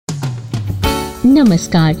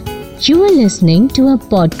Namaskar. You are listening to a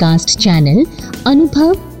podcast channel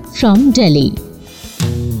अनुभव from Delhi.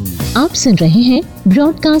 आप सुन रहे हैं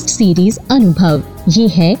ब्रॉडकास्ट सीरीज अनुभव। ये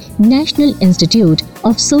है national institute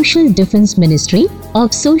of social defence ministry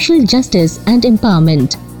of social justice and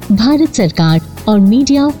empowerment, Bharat सरकार और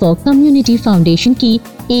मीडिया फॉर कम्युनिटी फाउंडेशन की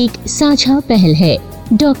एक साझा पहल है।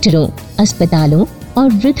 डॉक्टरों, अस्पतालों और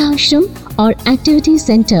वृद्धाश्रम और एक्टिविटी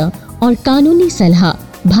सेंटर और कानूनी सलाह,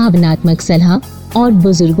 भावनात्मक सलाह और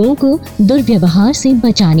बुजुर्गों को दुर्व्यवहार से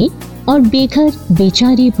बचाने और बेघर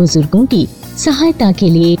बेचारे बुजुर्गों की सहायता के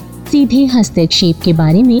लिए सीधे हस्तक्षेप के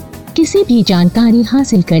बारे में किसी भी जानकारी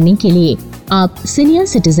हासिल करने के लिए आप सीनियर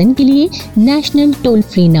सिटीजन के लिए नेशनल टोल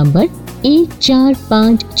फ्री नंबर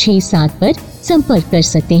 14567 पर संपर्क कर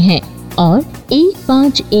सकते हैं और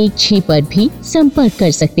 1516 पर भी संपर्क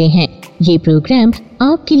कर सकते हैं। ये प्रोग्राम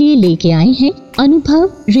आपके लिए लेके आए हैं अनुभव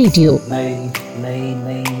रेडियो। नई नई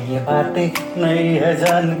नई ये बातें, नई है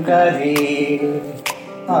जानकारी,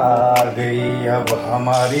 आ गई अब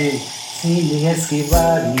हमारी सीनियर्स की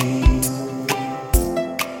बारी।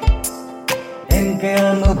 इनके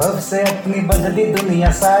अनुभव से अपनी बदली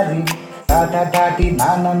दुनिया सारी, दादा दादी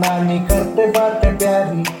नाना नानी करते बातें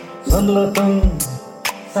प्यारी। सुन लो तुम,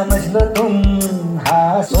 समझ लो तुम,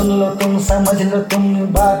 हाँ सुन लो तुम, समझ लो तुम,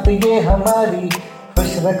 बात ये हमारी।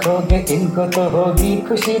 खुश रखोगे इनको तो होगी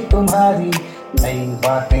खुशी तुम्हारी। नई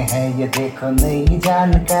बातें हैं ये देखो, नई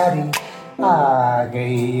जानकारी, आ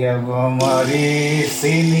गई अब हमारी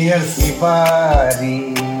सीनियर्स की बारी।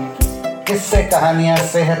 किस्से, कहानियां,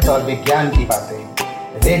 सेहत और विज्ञान की बातें,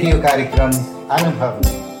 रेडियो कार्यक्रम अनुभव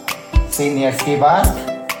में सीनियर्स की बात,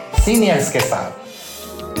 सीनियर्स के साथ।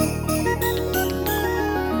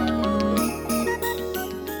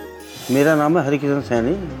 मेरा नाम है हरिकिशन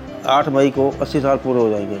सैनी। 8 मई को 80 साल पूरे हो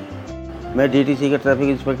जाएंगे। मैं डीटीसी का ट्रैफिक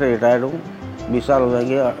इंस्पेक्टर रिटायर्ड हूँ। 20 साल हो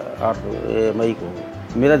जाएंगे 8 मई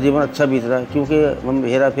को। मेरा जीवन अच्छा बीत रहा है क्योंकि हम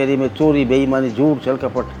हेरा फेरी में चोरी, बेईमानी, झूठ, छल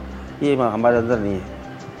कपट ये हमारे अंदर नहीं है।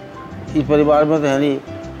 इस परिवार में तो है नहीं,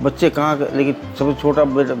 बच्चे कहाँ, लेकिन सबसे छोटा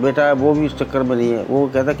बेटा है वो भी इस चक्कर में नहीं है। वो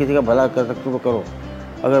कहता किसी का भला कर सकते हो तो करो,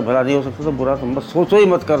 अगर भला नहीं हो सकता तो बुरा तो बस सोचो ही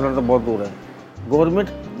मत, करना तो बहुत दूर है। गवर्नमेंट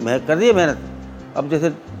कर रही है मेहनत। अब जैसे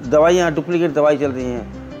दवाइयाँ, डुप्लीकेट दवाई चल रही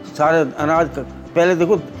हैं, सारे अनाज पहले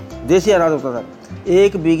देखो देसी अनाज होता था।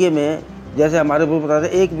 1 बीघे में, जैसे हमारे बुजुर्ग बताते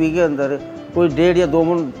थे, 1 बीघे के अंदर कोई 1.5 या 2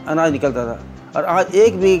 मन अनाज निकलता था और आज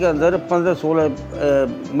 1 बीघे के अंदर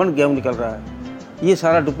 15-16 मन गेहूँ निकल रहा है। ये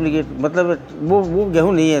सारा डुप्लीकेट, मतलब वो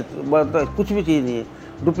गेहूँ नहीं है, मतलब कुछ भी चीज़ नहीं है,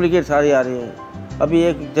 डुप्लीकेट सारी आ रही है। अभी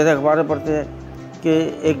एक जैसे अखबार में पढ़ते हैं कि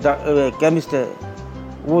एक केमिस्ट है,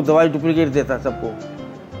 वो दवाई डुप्लीकेट देता है सबको,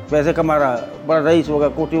 पैसे कमा रहा है, बड़ा रईस होगा,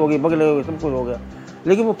 कोठी होगी, बगले होगी, सब कुछ हो गया,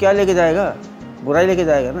 लेकिन वो क्या लेके जाएगा? बुराई लेके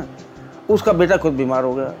जाएगा ना। उसका बेटा खुद बीमार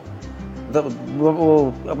हो गया,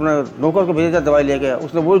 वो अपना नौकर को भेजा, दवाई ले गया,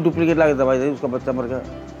 उसने वही डुप्लीकेट ला के दवाई दी, उसका बच्चा मर गया।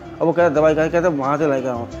 अब वो कहता दवाई कहा, कहता वहाँ से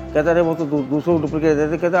लाएगा हूँ, कहता अरे वो तो दूसरों को डुप्लीकेट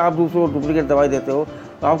देते, कहता आप दूसरों को डुप्लीकेट दवाई देते हो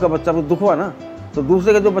तो आपका बच्चा को दुख हुआ ना, तो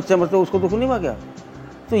दूसरे के जो बच्चे मरते हैं उसको दुख नहीं हुआ क्या?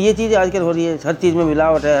 तो ये चीज़ें आजकल हो रही है। हर चीज़ में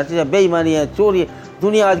मिलावट है, हर चीज़ में बेईमानी है, चोरी है।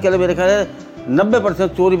 दुनिया आजकल मेरे ख्याल है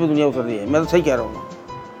 90% चोरी पे दुनिया उतर रही है। मैं तो सही कह रहा हूँ,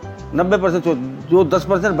 90% चोरी, जो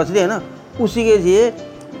 10% बच रहे हैं ना, उसी के लिए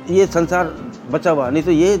ये संसार बचा हुआ। नहीं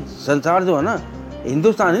तो ये संसार जो है ना,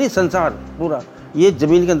 हिंदुस्तान है नहीं, संसार पूरा ये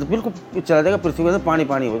ज़मीन के अंदर बिल्कुल चला जाएगा, पृथ्वी के अंदर पानी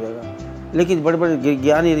पानी हो जाएगा। लेकिन बड़े बड़े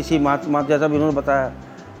ज्ञानी ऋषि महात्मा, जैसा भी उन्होंने बताया,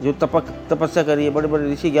 जो तपस्या करी है, बड़े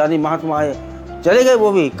बड़े ऋषि ज्ञानी महात्मा आए, चले गए,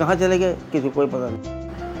 वो भी कहाँ चले गए किसी को कोई पता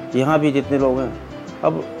नहीं। यहाँ भी जितने लोग हैं,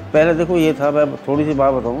 अब पहले देखो ये था, मैं थोड़ी सी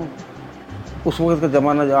बात बताऊँ, उस वक्त का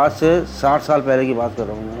ज़माना, आज से 60 साल पहले की बात कर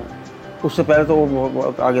रहा हूँ मैं, उससे पहले तो वो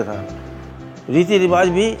बहुत आगे था। रीति रिवाज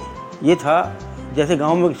भी ये था, जैसे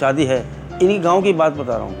गांव में शादी है, इन्हीं गांव की बात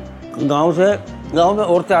बता रहा हूँ। गांव में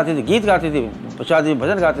औरतें आती थी, गीत गाती थी, शादी में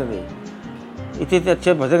भजन गाते थे, इतने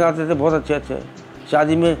अच्छे भजन गाते थे, बहुत अच्छे।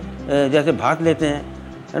 शादी में जैसे भात लेते हैं,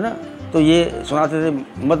 है ना, तो ये सुनाते थे,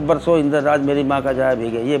 मत बरसो इंद्र राज मेरी माँ का जाया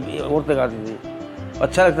भीगे, ये औरतें गाती थी,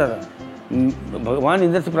 अच्छा लगता था। भगवान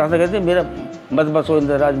इंद्र से प्रार्थना करते, मेरा मत बरसो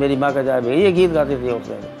इंद्र राज मेरी माँ का जाया भीगे, ये गीत गाते थे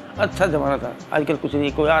औरतें। अच्छा ज़माना था। आजकल कुछ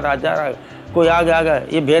नहीं, कोई आ रहा जा रहा है, कोई आ गया,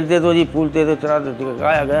 ये भेंट दे दो जी, फूल दे दो, चढ़ा दो,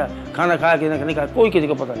 खाया गया, खाना खाया कि नहीं खाया, कोई किसी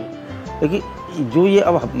को पता नहीं। लेकिन जो ये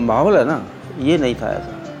अब माहौल है ना, ये नहीं था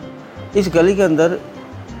ऐसा। इस गली के अंदर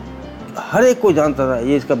हर एक कोई जानता था,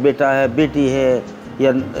 ये इसका बेटा है, बेटी है,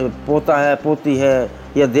 या पोता है, पोती है,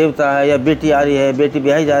 या देवता है, या बेटी आ रही है, बेटी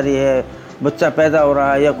ब्याही जा रही है, बच्चा पैदा हो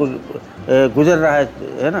रहा है, या कोई गुजर रहा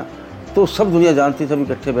है ना, तो सब दुनिया जानती, सब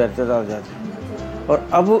इकट्ठे बैठते जाते। और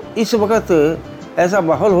अब इस वक्त ऐसा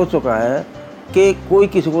माहौल हो चुका है कि कोई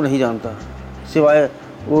किसी को नहीं जानता, सिवाय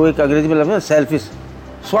वो एक अंग्रेजी में लफ्ज़ है सेल्फिश,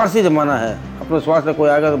 स्वार्थी ज़माना है। अपने स्वार्थ से कोई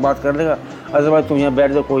आएगा तो बात कर लेगा, अदरवाइज तुम यहाँ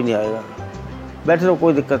बैठ जाओ, कोई नहीं आएगा। बैठे रहो,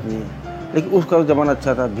 कोई दिक्कत नहीं है। लेकिन उसका ज़माना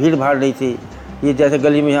अच्छा था, भीड़ भाड़ नहीं थी। ये जैसे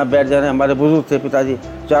गली में यहाँ बैठ जा रहे हैं, हमारे बुजुर्ग थे, पिताजी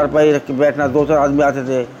चारपाई रख के बैठना, 2-4 आदमी आते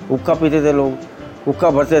थे, हुक्का पीते थे लोग, हुक्का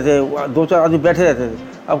भरते थे, 2-4 आदमी बैठे रहते थे।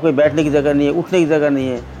 अब कोई बैठने की जगह नहीं है, उठने की जगह नहीं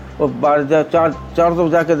है। और बाहर चार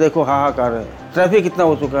तरफ जाकर देखो, हाहाकार है। ट्रैफिक कितना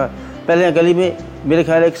हो चुका है। पहले यहाँ गली में मेरे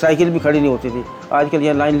ख्याल एक साइकिल भी खड़ी नहीं होती थी, आजकल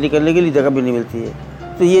यहाँ लाइन निकलने के लिए जगह भी नहीं मिलती है।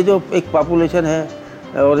 तो ये जो एक पॉपुलेशन है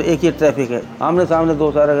और एक ये ट्रैफिक है, आमने सामने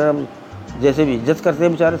 2 सारे अगर हम जैसे भी इज्जत करते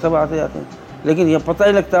हैं, बेचारे सब आते जाते हैं, लेकिन यहाँ पता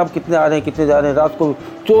ही लगता है अब कितने आ रहे हैं कितने जा रहे हैं। रात को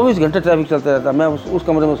 24 घंटे ट्रैफिक चलता रहता है। मैं उस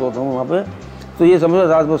कमरे में सोता हूँ वहाँ पे, तो ये समझो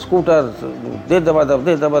रात में स्कूटर दे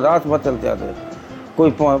दबा रात भर चलते आते हैं।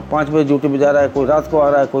 कोई 5 बजे ड्यूटी में जा रहा है, कोई रात को आ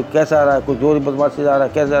रहा है, कोई कैसा आ रहा है, कोई जोरी बदमाश से जा रहा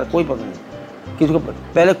है, कैसे जा रहा है, कोई पता नहीं किसी को।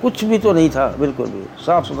 पहले कुछ भी तो नहीं था, बिल्कुल भी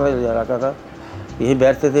साफ़ सुथरा इलाका था, यही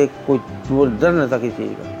बैठते थे, कोई वो डर नहीं था किसी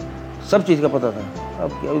चीज़ का, सब चीज़ का पता था। अब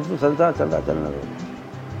क्या इतना चलना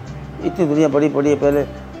इतनी दुनिया बड़ी पड़ी है। पहले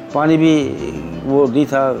पानी भी वो नहीं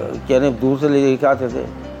था, कहने दूर से लेके आते थे,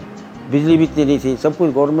 बिजली भी इतनी नहीं थी, सब कुछ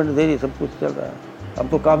गवर्नमेंट दे रही, सब कुछ चल रहा है। अब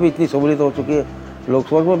तो काफ़ी इतनी सहूलियत हो चुकी है, लोग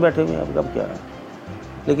स्वर्ग में बैठे हुए हैं। अब क्या है,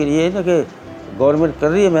 लेकिन ये है ना कि गवर्नमेंट कर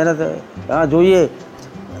रही है मेहनत है। हाँ, जो ये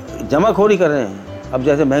जमाखोरी कर रहे हैं, अब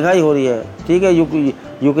जैसे महंगाई हो रही है, ठीक है,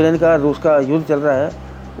 यूक्रेन का रूस का युद्ध चल रहा है,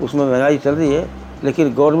 उसमें महंगाई चल रही है,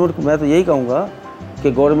 लेकिन गवर्नमेंट को मैं तो यही कहूँगा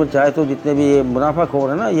कि गवर्नमेंट चाहे तो जितने भी ये मुनाफाखोर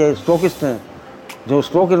है ना, ये स्टॉकिस्ट हैं, जो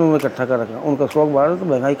स्टॉक इन्होंने इकट्ठा कर रखा, उनका स्टॉक बढ़ा तो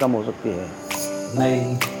महंगाई कम हो सकती है। नई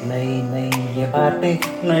ये बातें,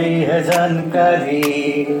 नई है जानकारी,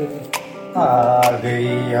 आ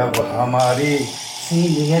गई अब हमारी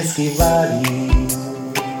सीनियर्स की बारी।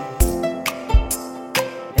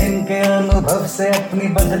 इनके अनुभव से अपनी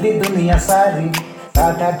बदली दुनिया सारी,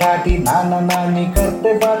 टाटा टाटी नाना नानी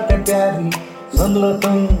करते बातें प्यारी। सुन लो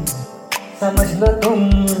तुम, समझ लो तुम,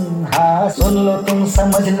 हाँ सुन लो तुम,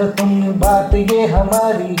 समझ लो तुम, बात ये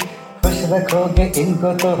हमारी। खुश रखोगे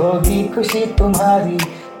इनको तो होगी खुशी तुम्हारी।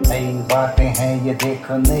 नई बातें हैं ये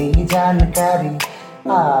देखो, नई जानकारी,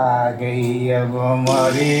 आ गई अब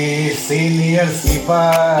हमारी सीनियर्स की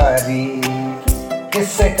बारी।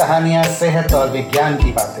 किस्से कहानियां, सेहत और विज्ञान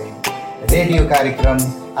की बातें, रेडियो कार्यक्रम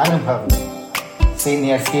अनुभव में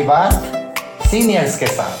सीनियर्स की बात, सीनियर्स के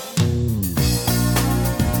साथ।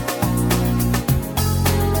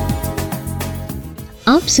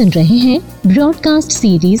 आप सुन रहे हैं ब्रॉडकास्ट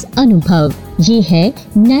सीरीज अनुभव। ये है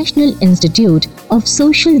national institute of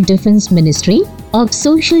social defence ministry of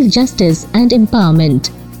social justice and empowerment,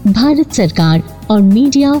 Bharat सरकार और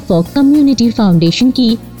मीडिया फॉर कम्युनिटी फाउंडेशन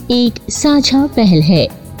की एक साझा पहल है।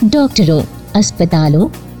 डॉक्टरों, अस्पतालों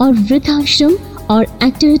और वृद्धाश्रम और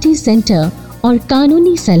एक्टिविटी सेंटर और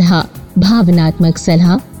कानूनी सलाह, भावनात्मक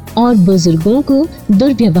सलाह और बुजुर्गों को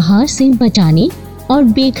दुर्व्यवहार से बचाने और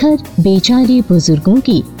बेघर बेचारे बुजुर्गों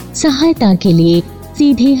की सहायता के लिए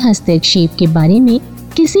सीधे हस्तक्षेप के बारे में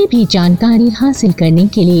किसी भी जानकारी हासिल करने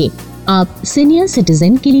के लिए आप सीनियर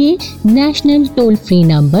सिटीजन के लिए नेशनल टोल फ्री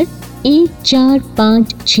नंबर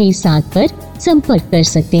 14567 पर संपर्क कर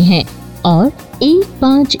सकते हैं और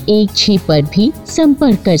 1516 पर भी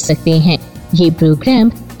संपर्क कर सकते हैं। ये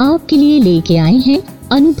प्रोग्राम आपके लिए लेके आए हैं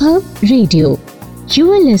अनुभव radio.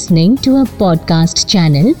 You are listening to a podcast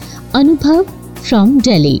channel अनुभव from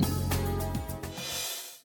Delhi।